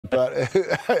but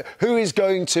who is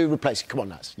going to replace it? Come on,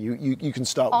 Nats, you can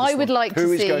start with this I would one. like who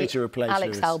to is see going to replace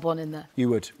Alex Lewis? Albon in there. You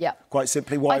would? Yeah. Quite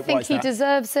simply, why? I think why is he that?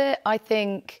 deserves it. I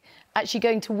think actually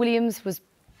going to Williams was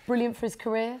brilliant for his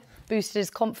career, boosted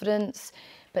his confidence,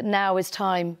 but now is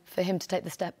time for him to take the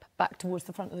step back towards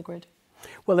the front of the grid.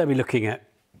 Well, they'll be looking at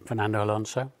Fernando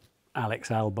Alonso, Alex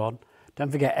Albon. Don't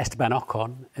forget Esteban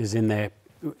Ocon is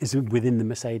within the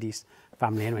Mercedes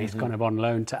family anyway. He's kind of on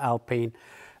loan to Alpine.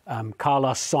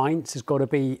 Carlos Sainz has got to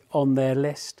be on their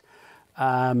list,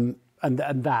 and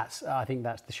I think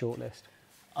that's the short list.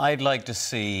 I'd like to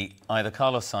see either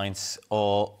Carlos Sainz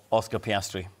or Oscar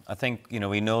Piastri. I think,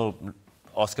 we know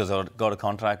Oscar's got a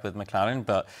contract with McLaren,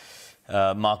 but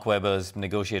Mark Webber's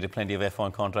negotiated plenty of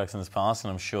F1 contracts in his past,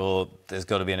 and I'm sure there's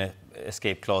got to be an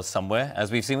escape clause somewhere,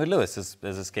 as we've seen with Lewis.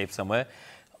 There's escape somewhere.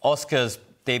 Oscar's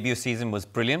debut season was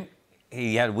brilliant.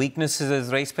 He had weaknesses at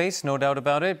his race pace, no doubt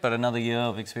about it, but another year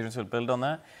of experience will build on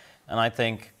that. And I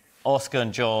think Oscar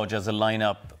and George as a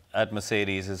lineup at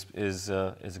Mercedes is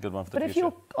a good one for the future. But if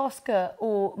you're Oscar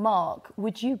or Mark,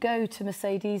 would you go to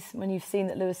Mercedes when you've seen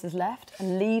that Lewis has left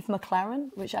and leave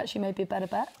McLaren, which actually may be a better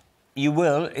bet? You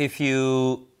will if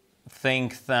you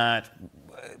think that...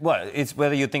 Well, it's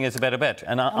whether you think it's a better bet.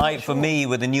 And for me,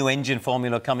 with the new engine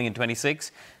formula coming in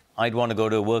 26, I'd want to go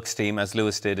to a works team as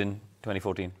Lewis did in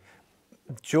 2014.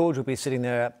 George will be sitting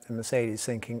there at Mercedes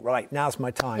thinking, right, now's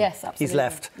my time. Yes, absolutely. He's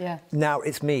left. Yeah. Now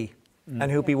it's me.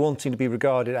 And he'll be wanting to be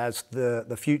regarded as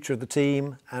the future of the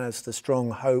team and as the strong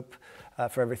hope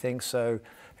for everything. So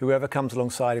whoever comes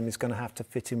alongside him is going to have to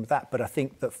fit in with that. But I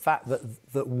think the fact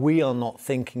that we are not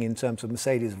thinking in terms of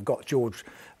Mercedes have got George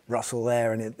Russell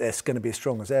there and it's going to be as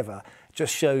strong as ever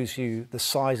just shows you the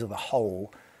size of the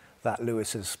hole that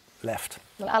Lewis has left.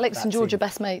 Well, Alex and George are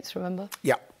best mates, remember?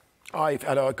 Yeah. I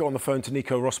got on the phone to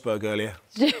Nico Rosberg earlier.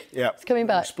 Yeah, He's coming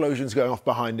back. Explosions going off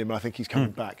behind him. I think he's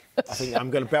coming back. I think I'm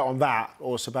going to bet on that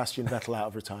or Sebastian Vettel out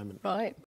of retirement. Right.